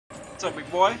What's up,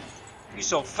 big boy? You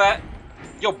so fat.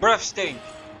 Your breath stink.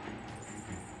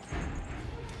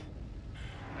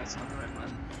 That's not the right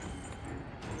one.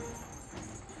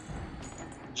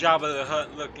 Jabba the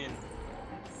Hutt looking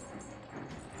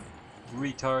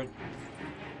retard.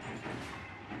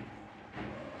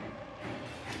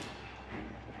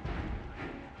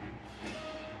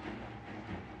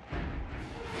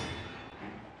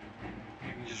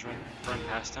 You can just run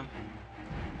past him.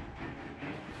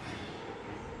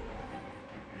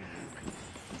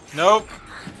 Nope.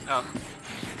 Oh.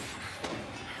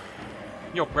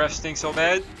 Your breath stinks so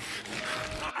bad.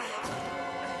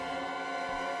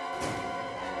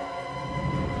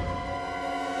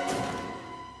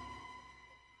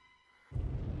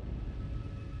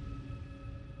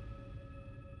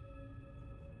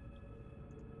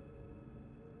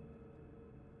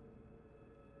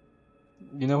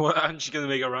 You know what? I'm just gonna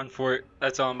make a run for it.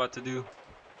 That's all I'm about to do.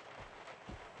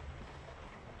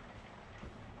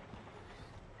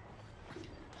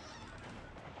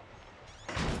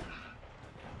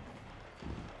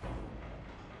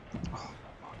 Oh,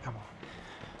 come on.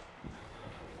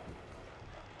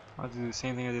 I'll do the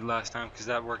same thing I did last time because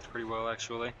that worked pretty well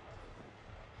actually.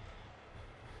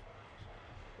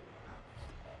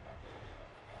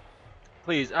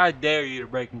 Please, I dare you to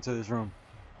break into this room.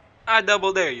 I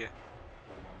double dare you.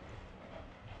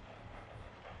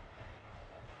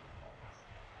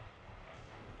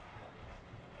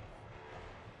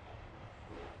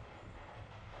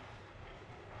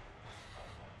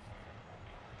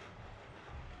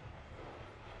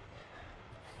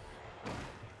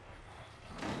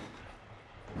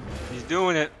 He's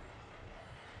doing it.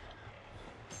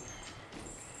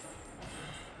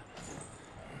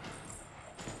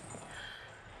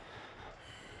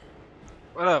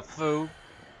 What up, fool?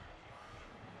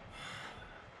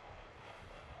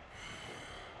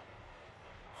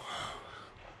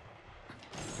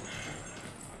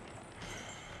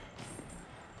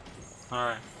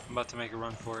 Alright, I'm about to make a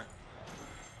run for it.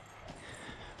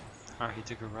 Alright, he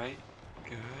took a right.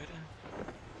 Good.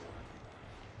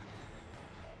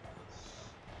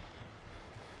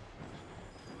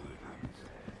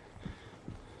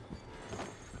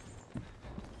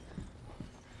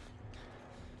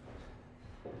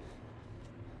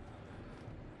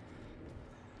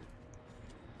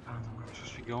 I don't know where I'm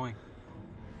supposed to be going.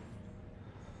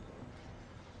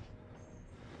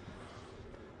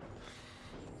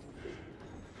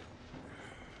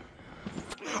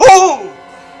 Oh!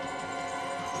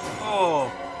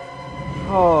 Oh!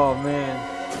 Oh, man.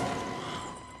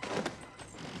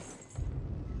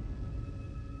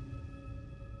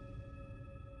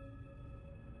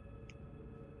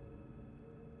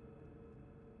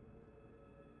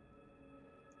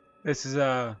 This is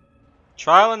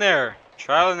trial and error.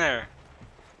 Trial and error.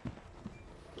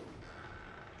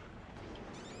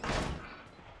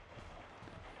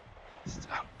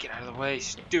 Oh, get out of the way,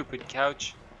 stupid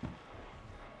couch.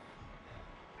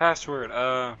 Password,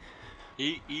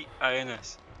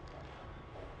 EEINS.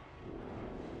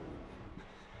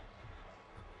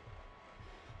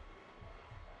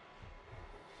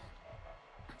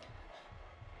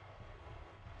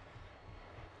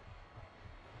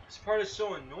 This part is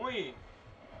so annoying. You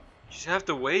just have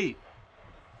to wait.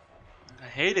 I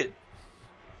hate it.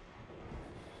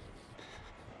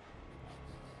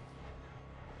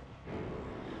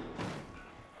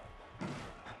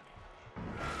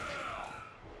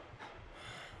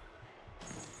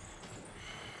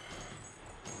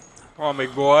 Come on,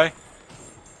 big boy.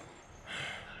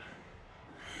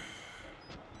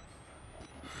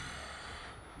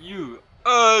 You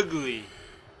ugly.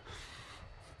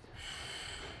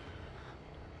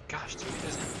 Gosh, dude, he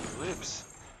doesn't have any lips.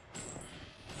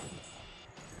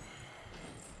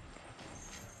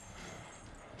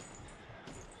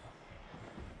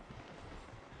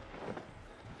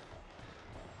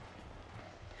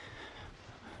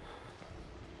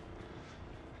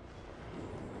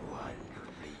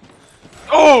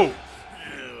 Oh!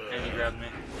 And he grabbed me.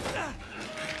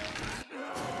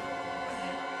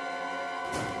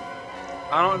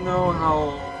 I don't know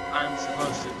how I'm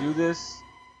supposed to do this.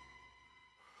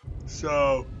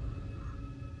 So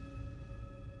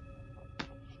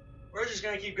we're just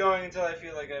gonna keep going until I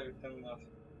feel like I've done enough.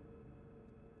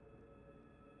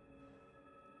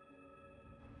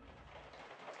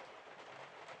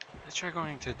 Let's try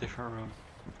going to a different room.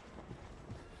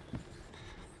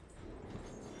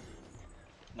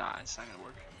 Nah, it's not gonna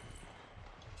work.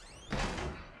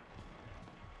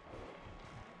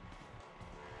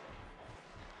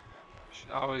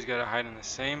 She's always gotta hide in the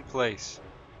same place.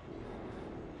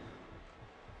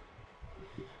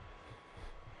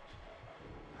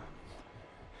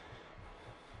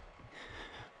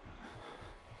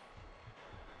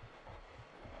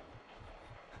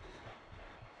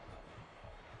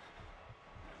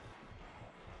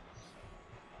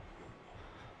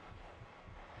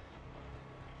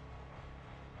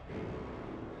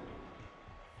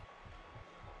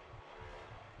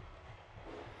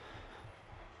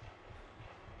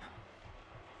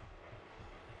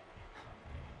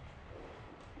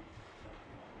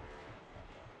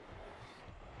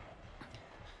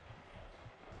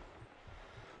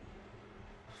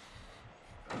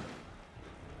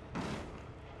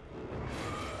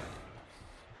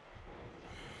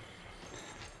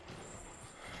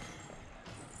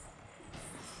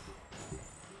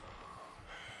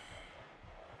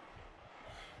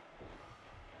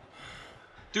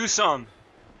 Do some.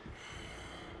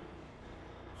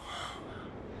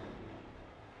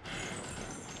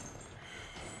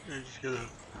 You're just gonna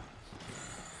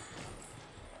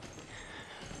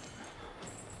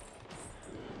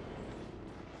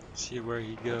see where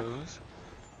he goes.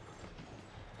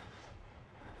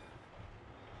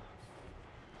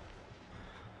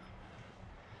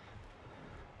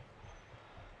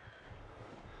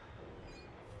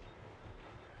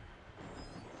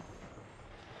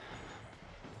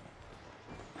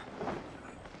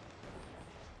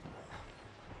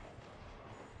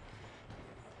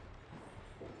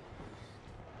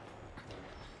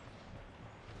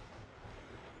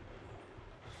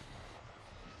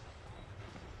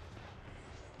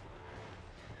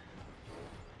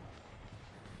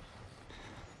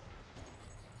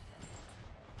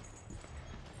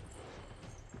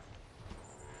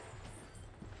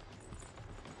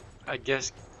 I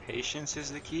guess patience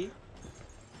is the key.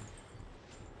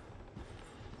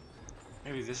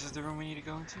 Maybe this is the room we need to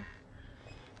go into?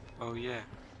 Oh yeah,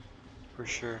 for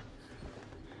sure.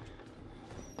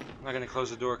 I'm not gonna close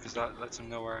the door because that lets him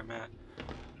know where I'm at.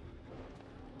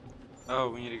 Oh,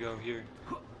 we need to go here.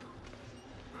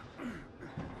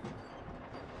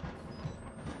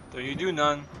 Don't you do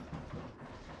none.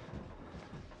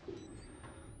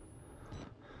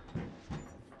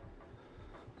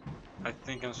 I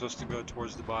think I'm supposed to go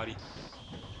towards the body.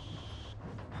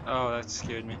 Oh, that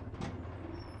scared me.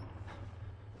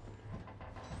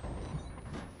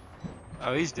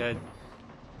 Oh, he's dead.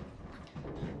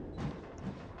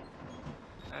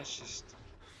 That's just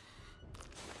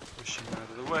push him out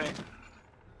of the way.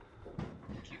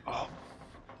 Oh,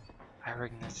 I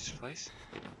recognize this place.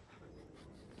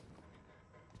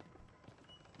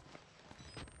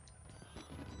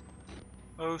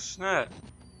 Oh snap.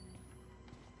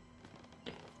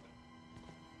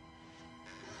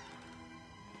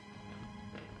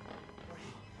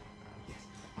 Yes,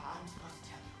 I'm supposed to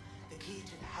tell you. The key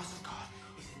to the house of God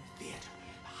is in the theater,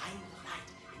 behind the light.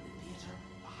 In the theater,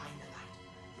 behind the light.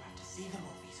 You have to see the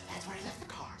movie, so that's where I left the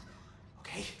card.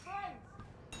 Okay? Friends!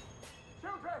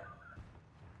 Children!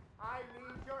 I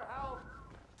need your help!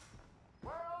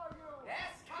 Where are you?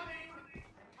 Yes, coming! I'm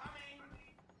coming!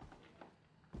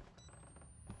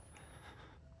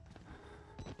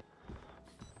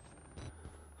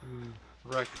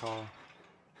 Rec hall.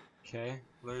 Okay,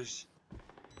 there's.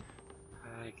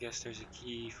 I guess there's a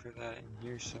key for that in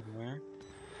here somewhere.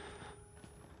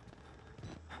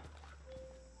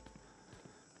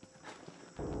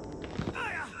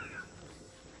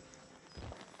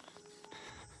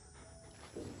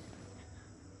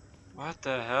 What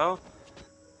the hell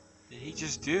did he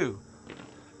just do?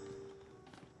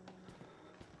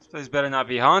 This place better not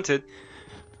be haunted.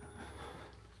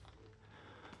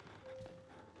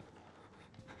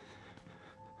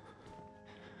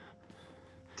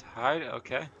 To hide?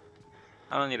 Okay.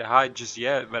 I don't need to hide just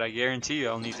yet, but I guarantee you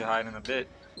I'll need to hide in a bit.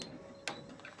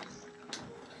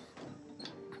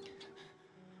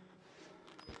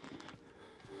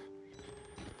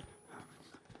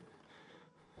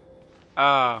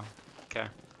 Oh, okay.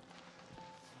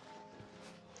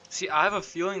 See, I have a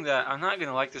feeling that I'm not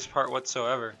gonna like this part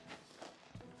whatsoever.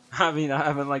 I mean, I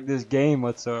haven't liked this game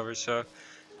whatsoever, so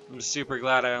I'm super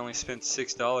glad I only spent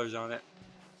 $6 on it.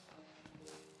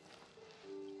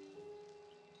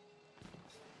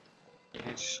 Can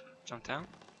I just jump down?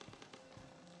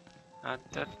 I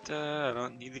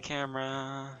don't need the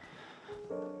camera.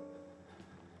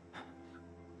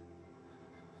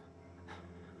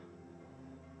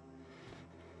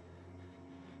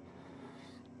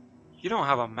 You don't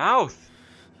have a mouth.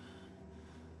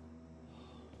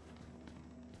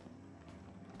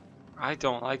 I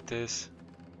don't like this.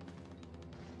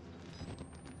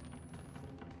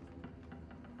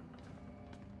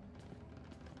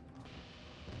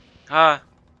 Ah.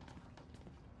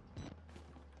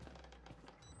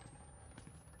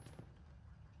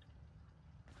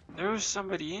 There was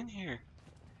somebody in here.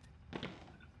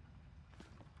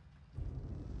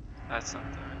 That's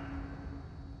not there.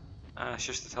 It's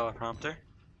just a teleprompter.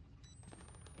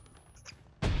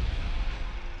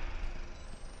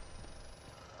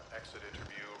 Exit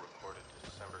interview recorded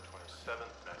December 27th,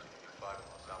 1985 in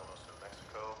Los Alamos, New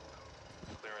Mexico.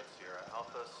 Clearance Sierra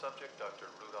Alpha. Subject Dr.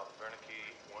 Rudolph Wernicke,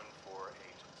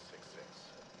 14866.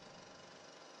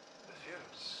 The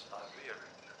films are real.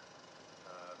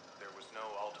 There was no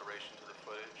alteration to the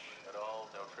footage at all?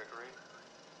 No trickery?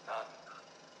 None.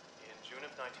 In June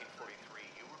of 1943,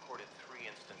 you recorded 3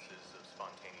 instances of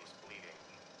spontaneous bleeding.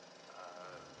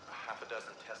 Half a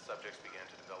dozen test subjects began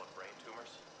to develop brain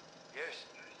tumors. Yes.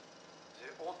 The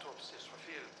autopsies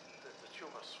revealed that the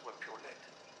tumors were pure lead.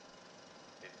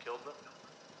 It killed them?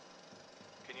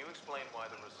 Can you explain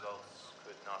why the results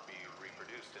could not be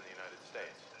reproduced in the United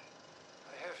States?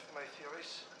 I have my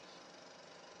theories.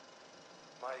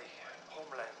 My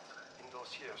homeland in those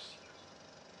years.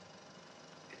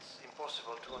 It's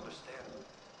impossible to understand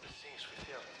the things we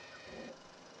felt,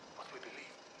 what we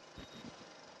believed.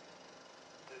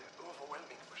 The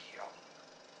overwhelming fear,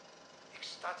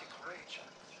 ecstatic rage,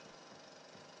 and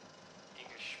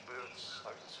English words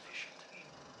are insufficient.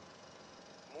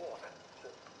 More than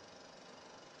hope.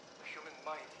 The human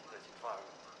mind in that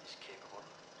environment is capable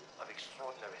of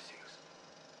extraordinary things.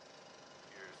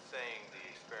 You're saying the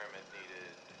experiment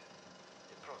needed...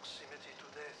 A proximity to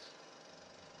death,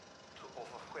 to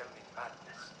overwhelming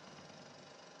madness.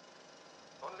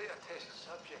 Only a test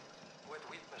subject who had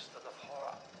witnessed enough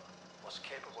horror was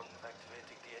capable of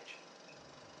activating the engine.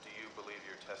 Do you believe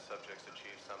your test subjects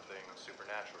achieved something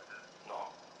supernatural?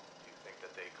 No, Do you think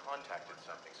that they contacted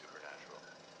something supernatural?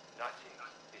 nothing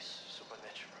is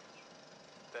supernatural.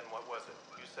 Then what was it?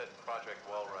 You said Project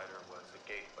Wallrider was a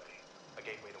gateway. A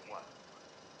gateway to what?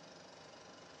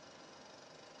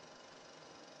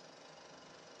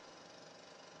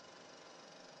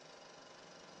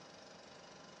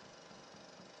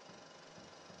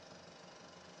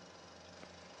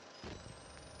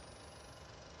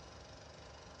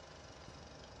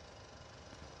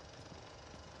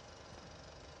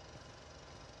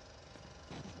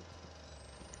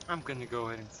 I'm gonna go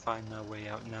ahead and find my way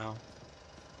out now.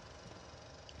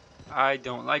 I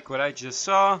don't like what I just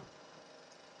saw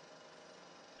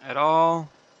at all.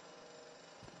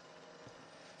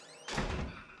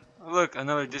 Oh, look,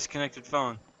 another disconnected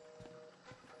phone.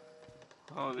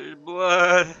 Oh, there's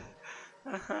blood.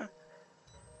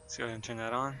 Let's go ahead and turn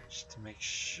that on just to make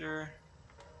sure.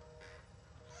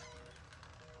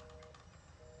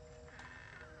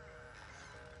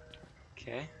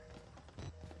 Okay.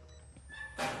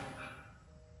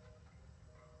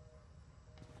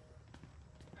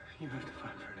 You have to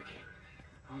find Wernicke.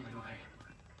 Only way.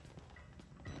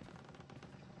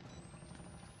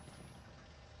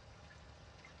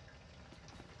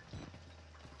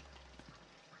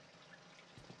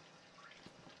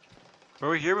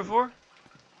 Were we here before?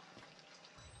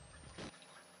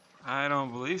 I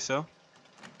don't believe so.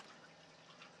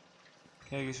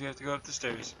 Okay, I guess we have to go up the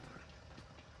stairs.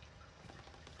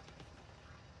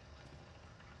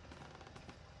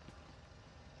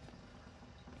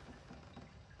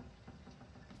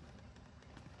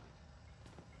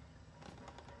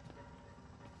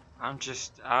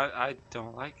 I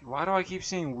don't like it. Why do I keep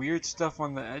seeing weird stuff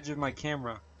on the edge of my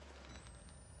camera?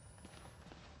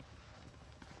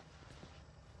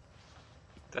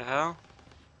 The hell?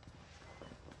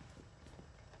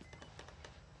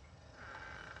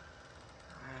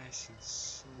 Nice and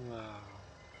slow.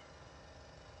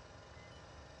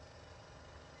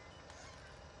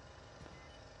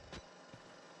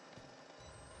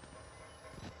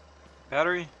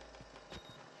 Battery?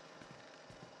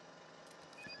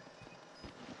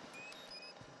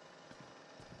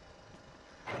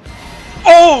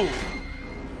 Oh!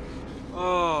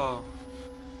 Oh.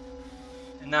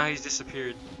 And now he's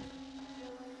disappeared.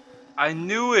 I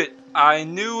knew it! I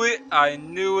knew it! I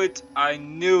knew it! I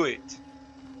knew it!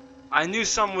 I knew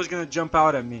something was gonna jump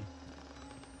out at me.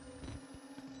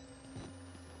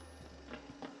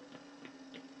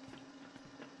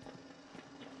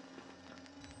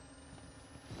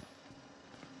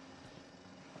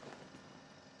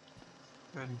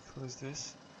 Go ahead and close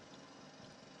this.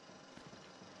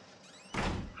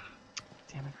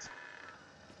 Damn it.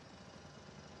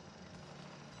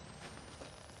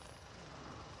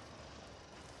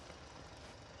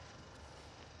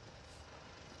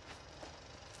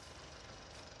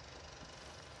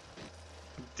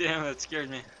 Damn, that scared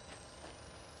me.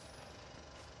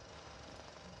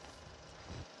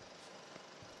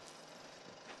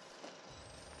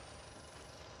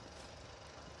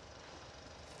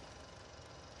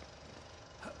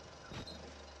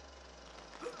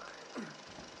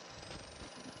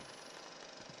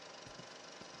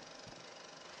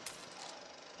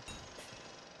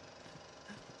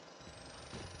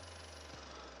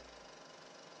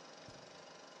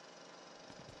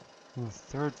 On the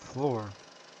third floor.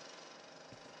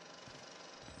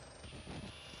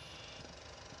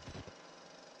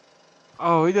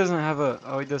 Oh, he doesn't have a...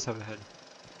 Oh, he does have a head.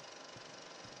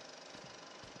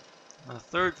 On the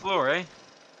third floor, eh?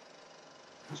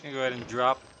 Just gonna go ahead and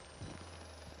drop.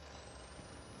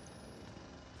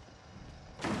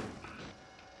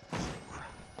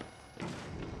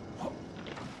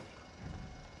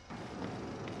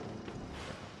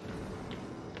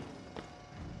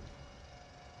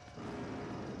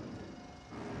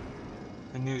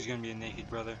 I knew he was gonna be a naked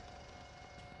brother.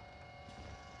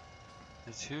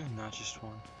 two, not just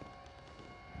one.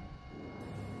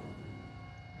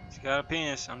 He's got a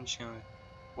penis. I'm just gonna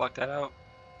block that out.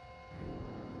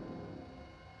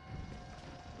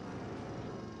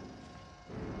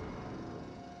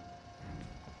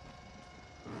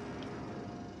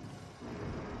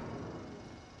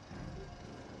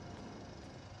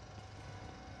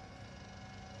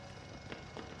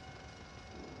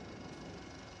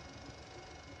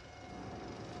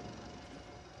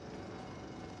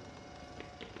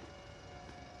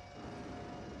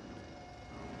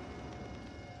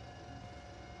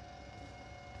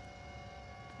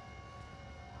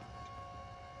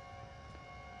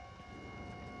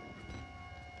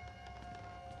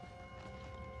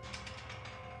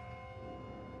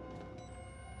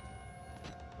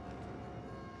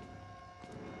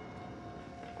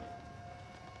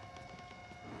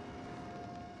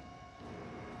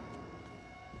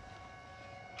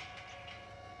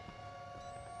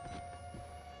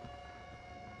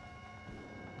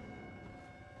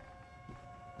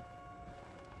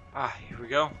 Ah, here we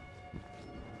go.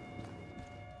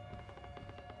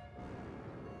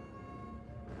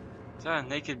 Is that a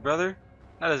naked brother?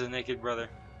 That is a naked brother.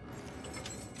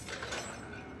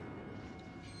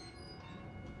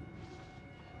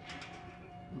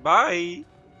 Bye.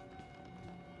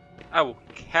 I will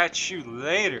catch you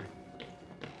later.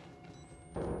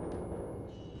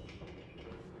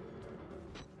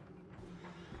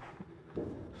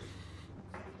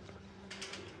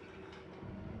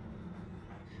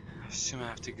 I assume I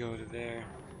have to go to there.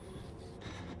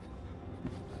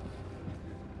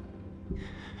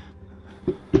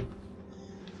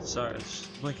 Sorry, there's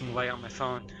a blinking light on my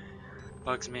phone.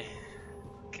 Bugs me.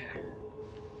 Okay.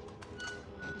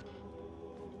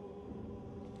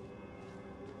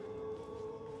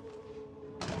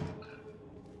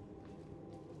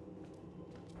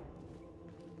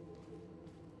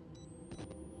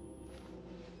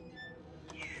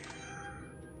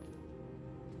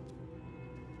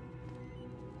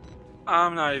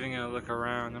 I'm not even gonna look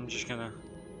around. I'm just gonna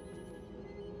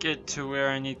get to where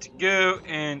I need to go,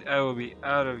 and I will be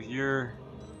out of your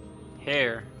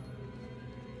hair.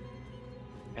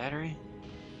 Battery?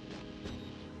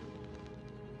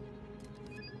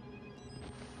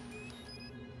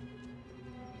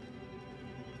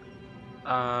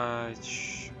 Okay.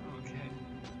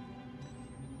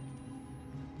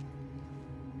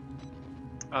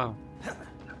 Oh.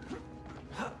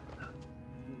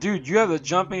 Dude, you have the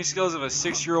jumping skills of a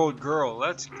 6-year-old girl.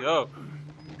 Let's go.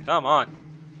 Come on.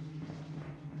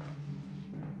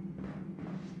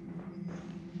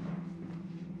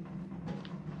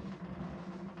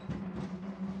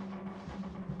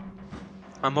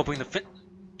 I'm hoping to fit.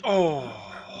 Oh,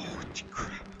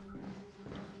 crap.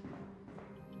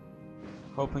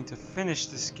 Hoping to finish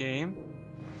this game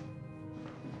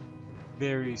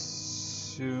very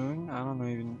soon. I don't know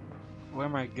even. Where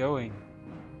am I going?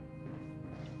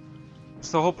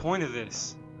 What's the whole point of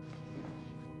this?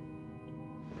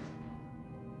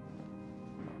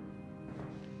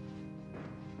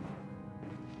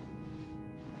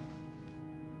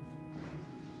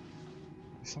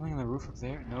 Is something on the roof up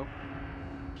there? Nope.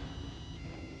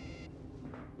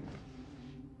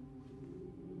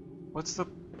 What's the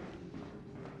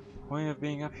point of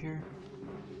being up here?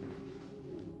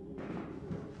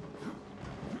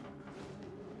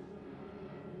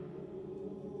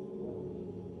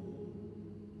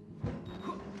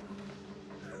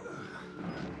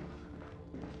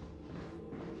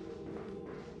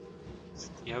 Is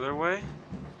it the other way?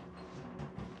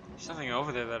 There's something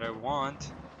over there that I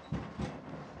want.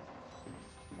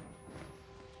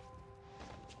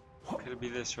 Could it be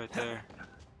this right there?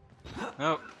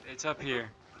 Nope, it's up here.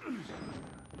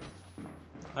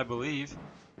 I believe.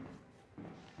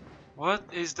 What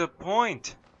is the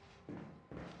point?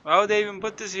 Why would they even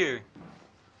put this here?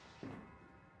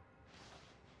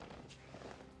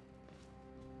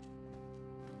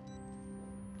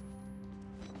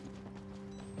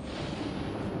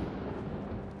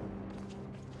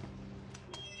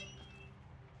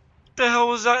 What the hell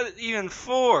was that even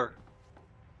for?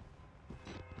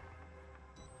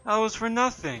 That was for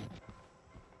nothing.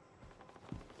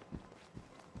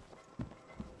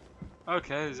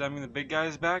 Okay, does that mean the big guy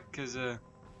is back? Cause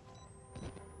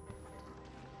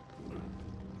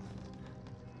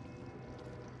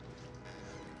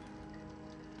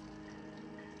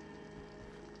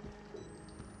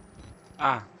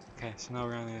ah, okay, so now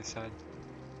we're on the other side.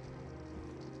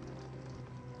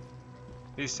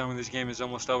 Please tell me this game is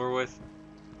almost over with.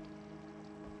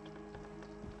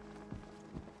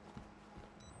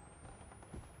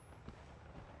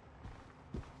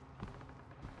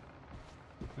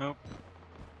 Nope.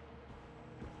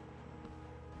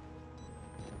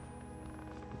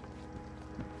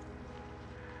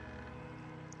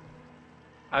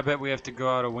 I bet we have to go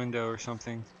out a window or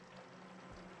something.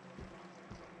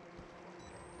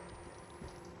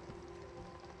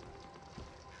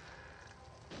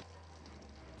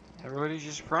 Everybody's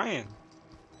just praying.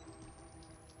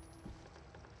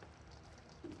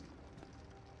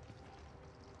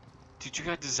 Dude, you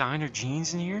got designer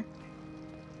jeans in here?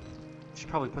 You should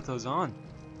probably put those on.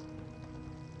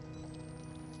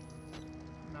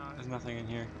 No, there's nothing in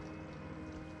here.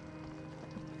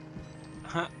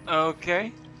 Huh,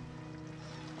 okay.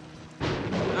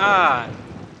 Ah!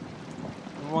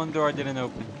 One door didn't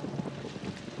open.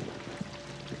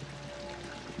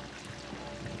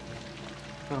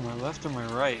 Go to my left or my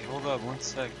right? Hold up, one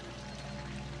sec.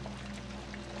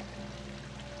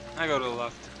 I go to the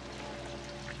left.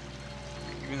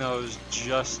 Even though it was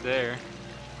just there.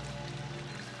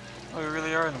 Oh, we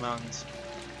really are in the mountains.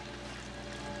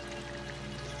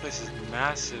 This place is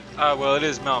massive. Ah, well, it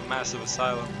is Mount Massive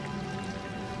Asylum.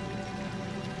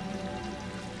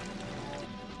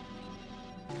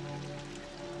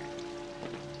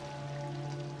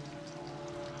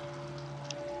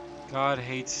 God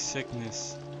hates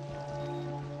sickness.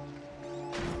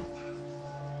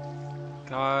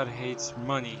 God hates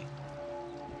money.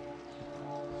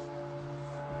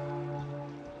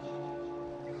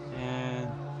 And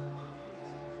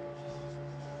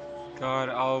God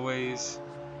always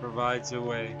provides a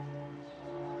way.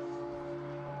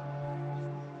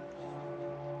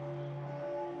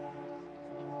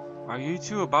 Are you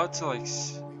two about to like...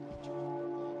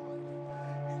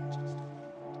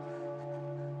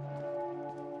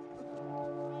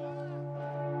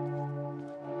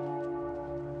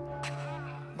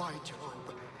 My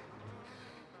Job,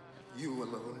 you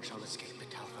alone shall escape to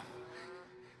tell them.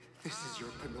 This is your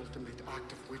penultimate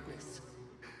act of witness.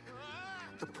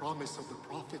 The promise of the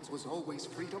prophets was always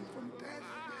freedom from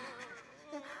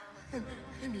death.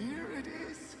 And here it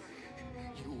is.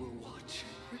 You will watch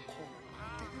and record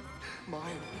my death,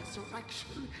 my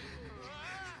resurrection.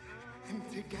 And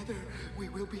together we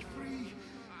will be free.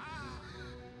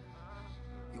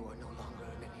 You are no longer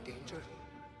in any danger.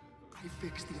 I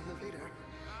fixed the elevator.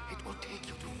 It will take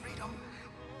you to freedom.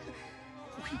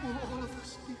 We will all of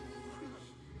us be free.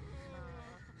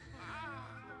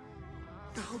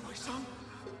 Now, my son.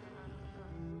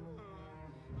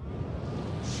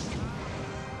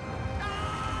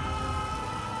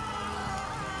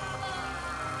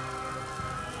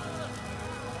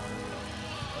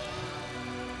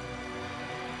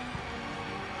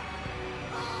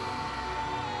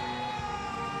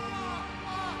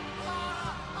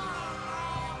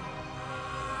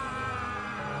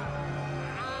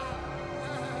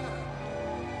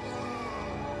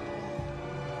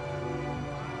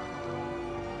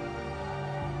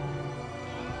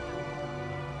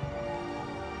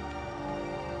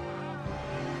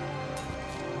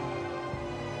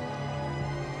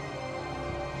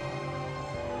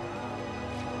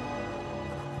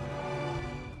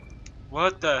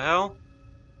 What the hell?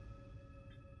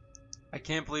 I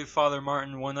can't believe Father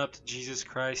Martin went up to Jesus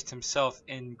Christ himself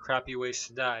in Crappy Ways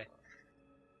to Die.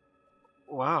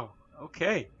 Wow,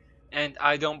 okay. And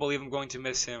I don't believe I'm going to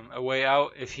miss him. A way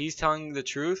out. If he's telling me the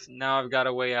truth, now I've got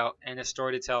a way out and a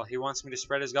story to tell. He wants me to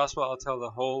spread his gospel. I'll tell the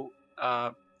whole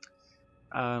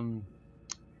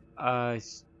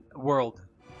world.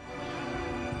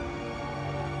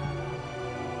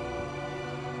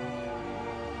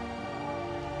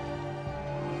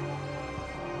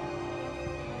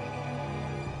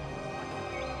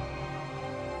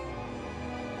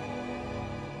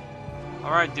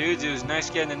 Alright dudes, it was nice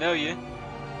getting to know you.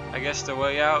 I guess the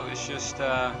way out is just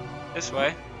this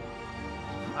way.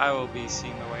 I will be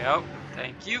seeing the way out.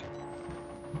 Thank you.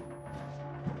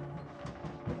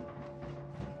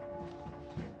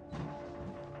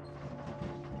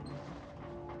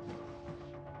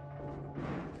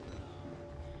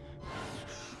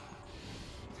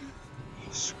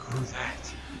 Screw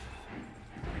that.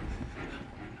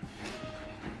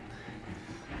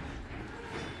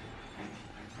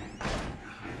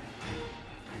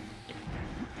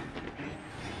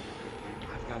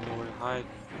 I've got nowhere to hide.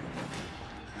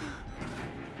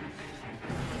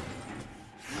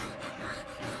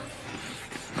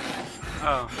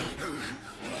 Oh.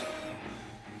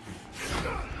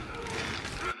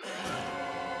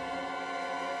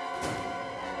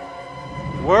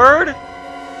 Word?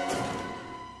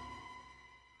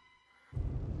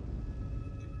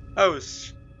 That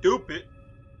was stupid.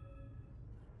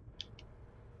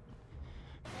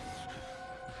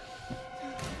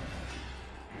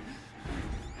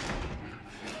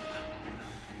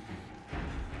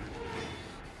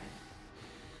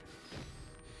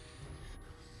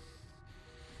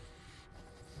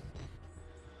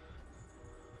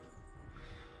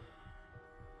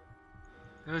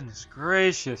 Goodness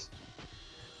gracious.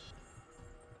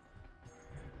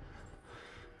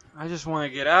 I just want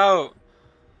to get out.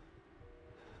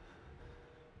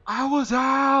 I was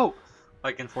out!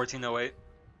 Like in 1408.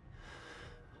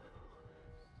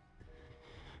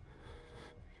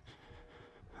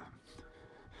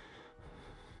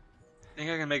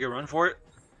 Think I can make a run for it?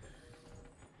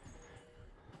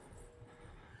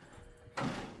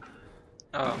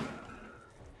 Oh.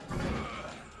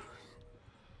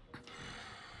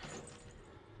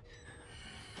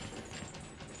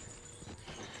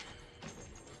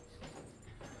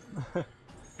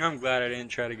 I'm glad I didn't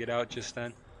try to get out just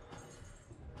then.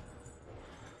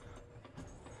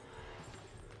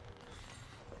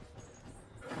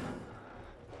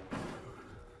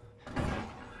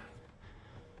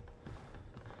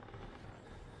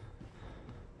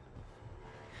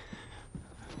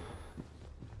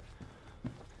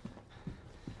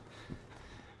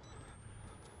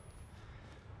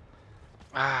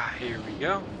 Ah, here we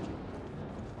go.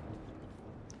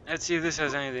 Let's see if this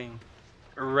has anything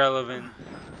relevant.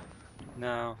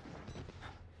 No.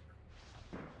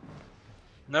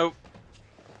 Nope.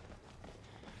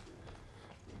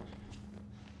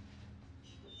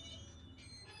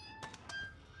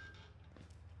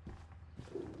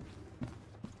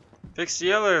 Fix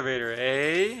the elevator,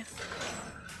 eh?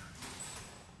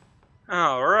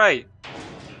 Alright.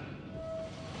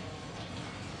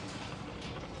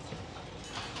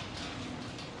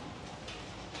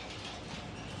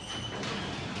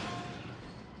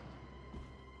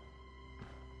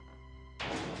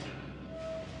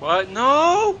 What?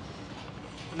 No!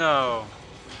 No.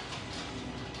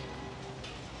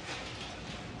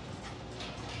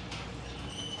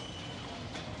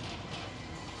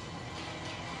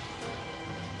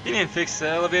 He didn't fix the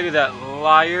elevator, that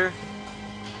liar.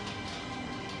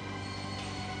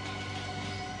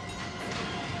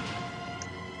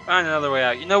 Find another way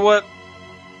out. You know what?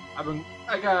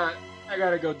 I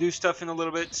gotta go do stuff in a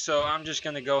little bit, so I'm just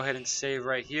gonna go ahead and save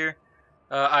right here.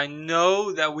 I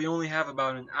know that we only have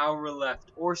about an hour left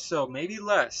or so, maybe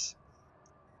less.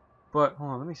 But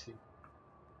hold on, let me see.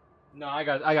 No, I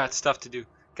got stuff to do.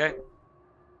 Okay.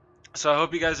 So I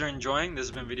hope you guys are enjoying. This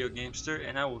has been Video Gamester,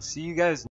 and I will see you guys